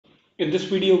In this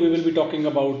video, we will be talking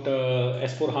about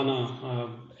S4HANA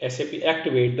SAP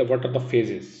Activate, what are the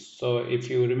phases. So if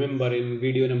you remember in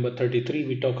video number 33,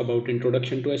 we talk about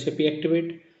introduction to SAP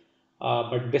Activate,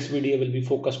 but this video will be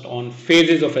focused on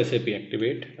phases of SAP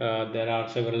Activate. There are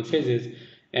several phases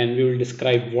and we will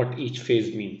describe what each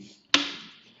phase means.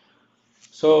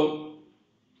 So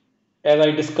as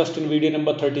I discussed in video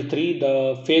number 33,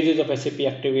 the phases of SAP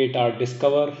Activate are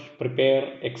discover,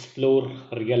 prepare, explore,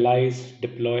 realize,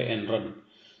 deploy, and run.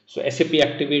 So SAP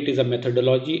Activate is a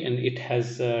methodology and it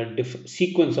has a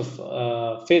sequence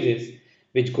of phases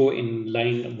which go in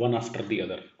line one after the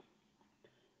other.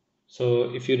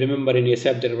 So if you remember in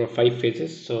SAP there were 5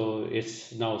 phases, so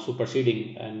it's now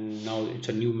superseding and now it's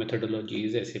a new methodology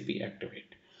is SAP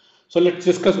Activate. So let's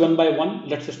discuss one by one.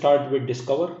 Let's start with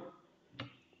discover.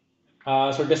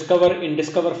 So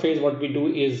discover phase, what we do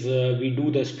is we do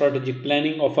the strategic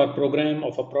planning of our program,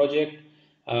 of a project.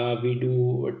 We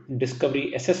do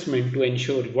discovery assessment to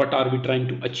ensure what are we trying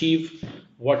to achieve,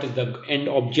 what is the end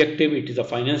objective. It is a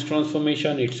finance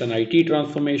transformation, it's an IT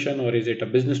transformation, or is it a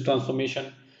business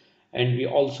transformation. And we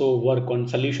also work on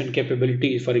solution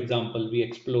capabilities. For example, we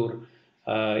explore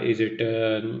is it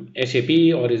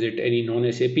SAP or is it any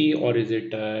non-SAP, or is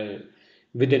it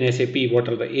within SAP, what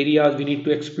are the areas we need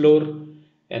to explore.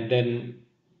 And then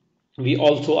we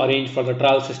also arrange for the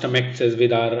trial system access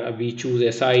with we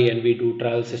choose SI and we do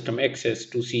trial system access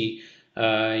to see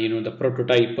the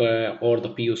prototype or the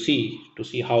POC to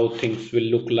see how things will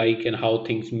look like and how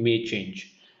things may change.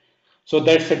 So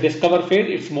that's the discover phase.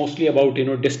 It's mostly about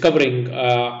discovering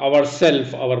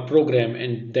ourselves, our program,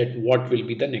 and that what will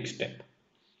be the next step.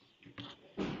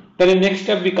 Then the next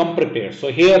step we come prepare.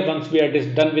 So here once we are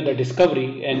done with the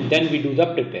discovery, and then we do the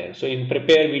prepare. So in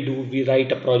prepare we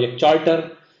write a project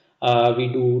charter, we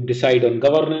do decide on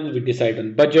governance, we decide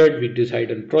on budget, we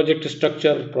decide on project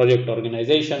structure, project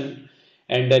organization,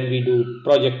 and then we do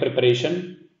project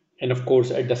preparation. And of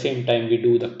course at the same time we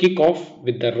do the kickoff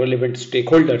with the relevant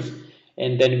stakeholders.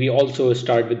 And then we also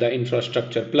start with the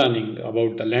infrastructure planning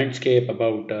about the landscape,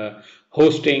 about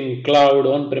hosting, cloud,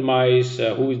 on-premise,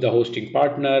 who is the hosting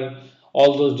partner.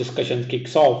 All those discussions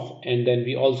kicks off. And then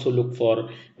we also look for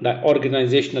the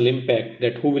organizational impact,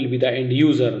 that who will be the end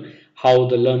user, how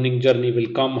the learning journey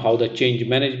will come, how the change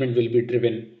management will be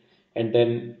driven. And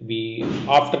then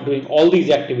after doing all these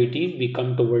activities, we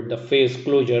come toward the phase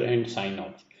closure and sign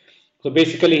off. So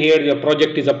basically here your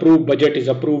project is approved, budget is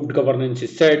approved, governance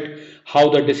is set, how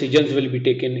the decisions will be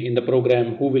taken in the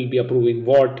program, who will be approving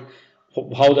what,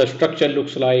 how the structure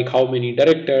looks like, how many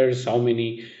directors, what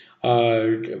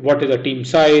is the team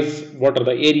size, what are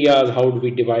the areas, how do we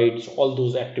divide. So all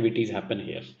those activities happen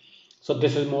here. So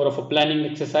this is more of a planning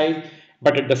exercise,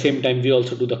 but at the same time we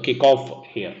also do the kickoff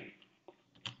here.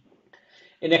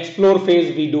 In explore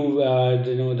phase, we do,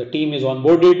 the team is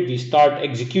onboarded, we start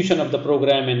execution of the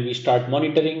program and we start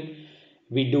monitoring.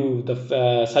 We do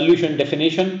the solution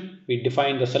definition, we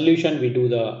define the solution,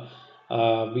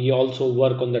 we also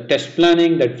work on the test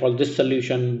planning, that for this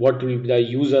solution, what will be the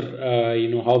user,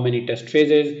 how many test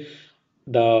phases,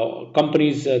 the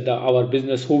companies, our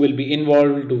business, who will be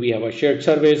involved, do we have a shared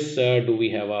service, do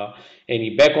we have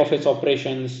any back office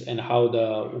operations, and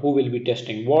who will be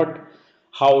testing what,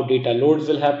 how data loads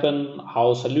will happen,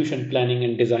 how solution planning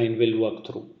and design will work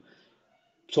through.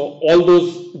 So all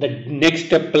those, the next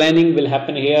step planning will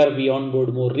happen here. We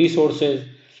onboard more resources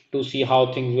to see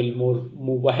how things will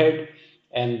move ahead.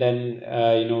 And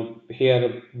then,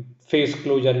 here phase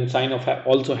closure and sign off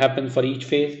also happens for each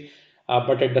phase.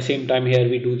 But at the same time here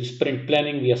we do the sprint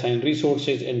planning, we assign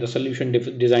resources, and the solution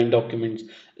design documents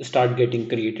start getting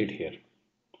created here.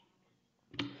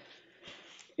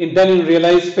 Then in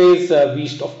realize phase, we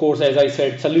of course, as I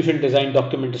said, solution design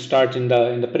document starts in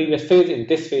the previous phase. In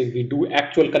this phase, we do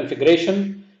actual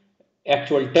configuration,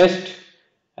 actual test,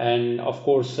 and of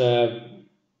course,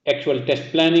 actual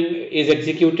test planning is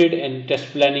executed, and test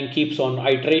planning keeps on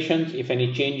iterations. If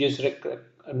any changes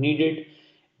needed,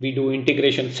 we do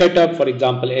integration setup. For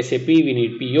example, SAP, we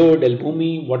need PO,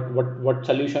 Delbhumi, what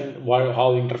solution,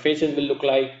 how interfaces will look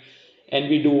like. And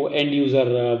we do end user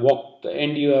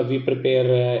we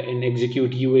prepare and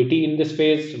execute UAT in this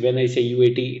phase. When I say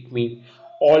UAT, it means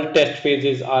all test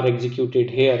phases are executed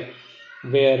here,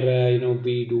 where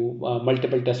we do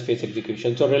multiple test phase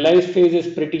execution. So realize phase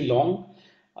is pretty long.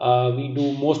 We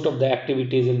do most of the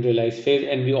activities in realize phase,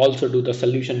 and we also do the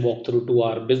solution walkthrough to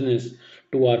our business,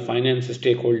 to our finance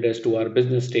stakeholders, to our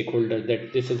business stakeholders,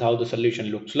 that this is how the solution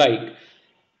looks like.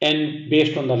 And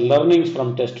based on the learnings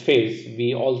from test phase,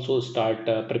 we also start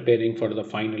preparing for the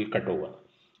final cutover.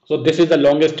 So this is the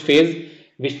longest phase,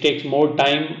 which takes more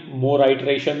time, more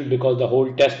iteration, because the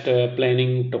whole test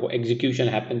planning to execution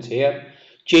happens here.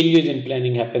 Changes in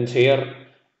planning happens here.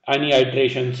 Any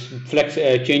iterations, flex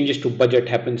changes to budget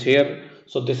happens here.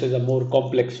 So this is a more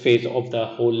complex phase of the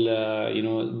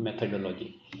whole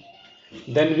methodology.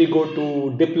 Then we go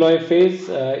to deploy phase.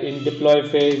 In deploy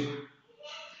phase,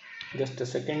 just a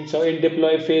second. So in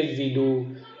deploy phase, we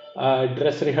do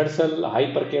dress rehearsal,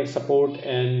 hypercare support,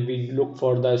 and we look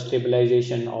for the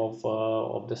stabilization of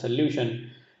the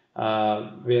solution.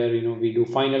 Where we do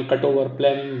final cutover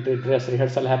planning, the dress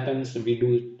rehearsal happens. We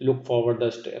do look forward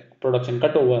the production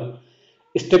cutover,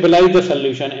 stabilize the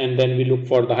solution, and then we look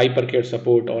for the hypercare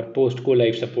support or post go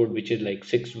live support, which is like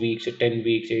 6 weeks, 10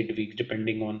 weeks, 8 weeks,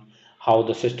 depending on how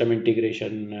the system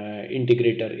integration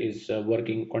integrator is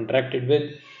working contracted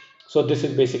with. So this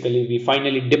is basically, we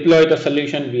finally deploy the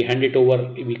solution, we hand it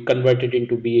over, we convert it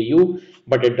into BAU,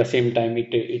 but at the same time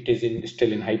it is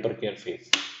still in hypercare phase.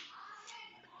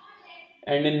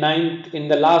 And in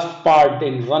the last part,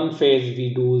 in run phase,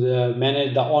 we do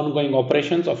manage the ongoing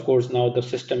operations. Of course, now the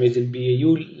system is in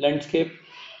BAU landscape.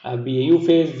 BAU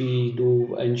phase, we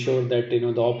do ensure that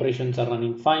the operations are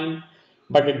running fine.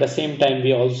 But at the same time,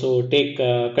 we also take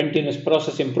continuous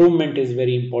process improvement is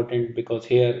very important, because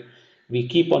here we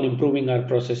keep on improving our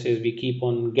processes. We keep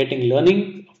on getting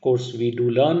learning. Of course, we do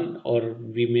learn, or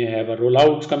we may have a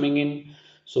rollouts coming in.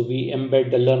 So we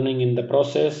embed the learning in the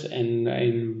process and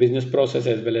in business process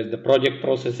as well as the project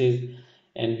processes,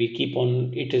 and we keep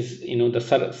on, it is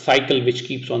the cycle which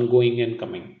keeps on going and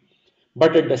coming.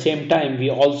 But at the same time, we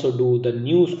also do the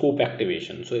new scope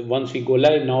activation. So once we go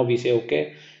live, now we say,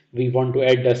 okay, we want to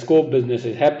add the scope, business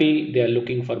is happy, they are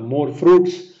looking for more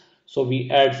fruits, so we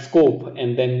add scope.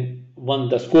 And then once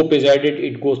the scope is added,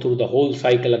 it goes through the whole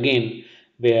cycle again,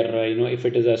 where if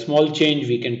it is a small change,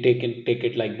 we can take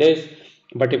it like this.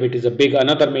 But if it is a big,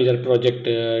 another major project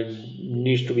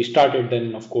needs to be started,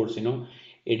 then of course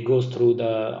it goes through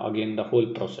the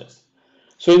whole process.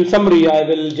 So in summary, I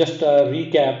will just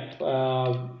recap.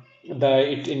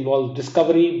 It involves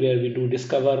discovery, where we do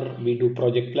discover, we do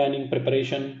project planning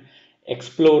preparation,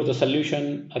 explore the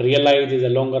solution. Realize is a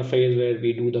longer phase, where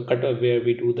we do the cutover, where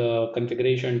we do the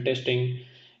configuration testing,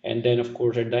 and then of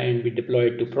course at the end we deploy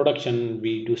it to production.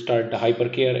 We do start the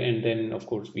hypercare, and then of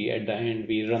course we at the end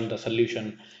we run the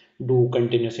solution, do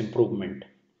continuous improvement.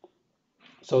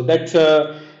 So that's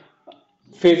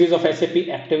phases of SAP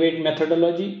Activate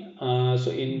methodology.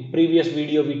 So in previous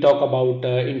video we talk about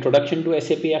introduction to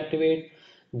SAP Activate.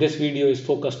 This video is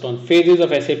focused on phases of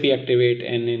SAP Activate,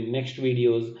 and in next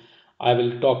videos I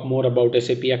will talk more about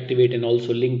SAP Activate and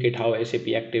also link it how SAP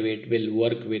Activate will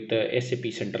work with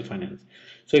SAP Central Finance.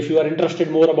 So if you are interested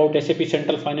more about SAP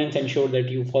Central Finance, ensure that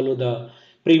you follow the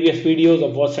previous videos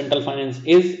of what Central Finance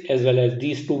is, as well as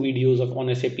these two videos of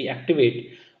on SAP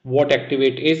Activate, what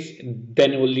Activate is.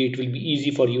 Then only it will be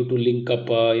easy for you to link up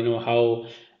how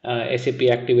SAP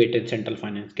Activate and Central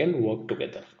Finance can work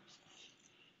together.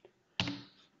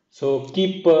 So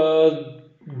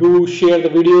do share the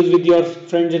videos with your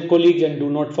friends and colleagues, and do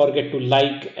not forget to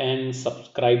like and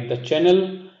subscribe the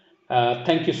channel.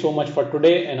 Thank you so much for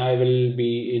today, and I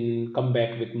will come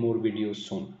back with more videos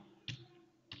soon.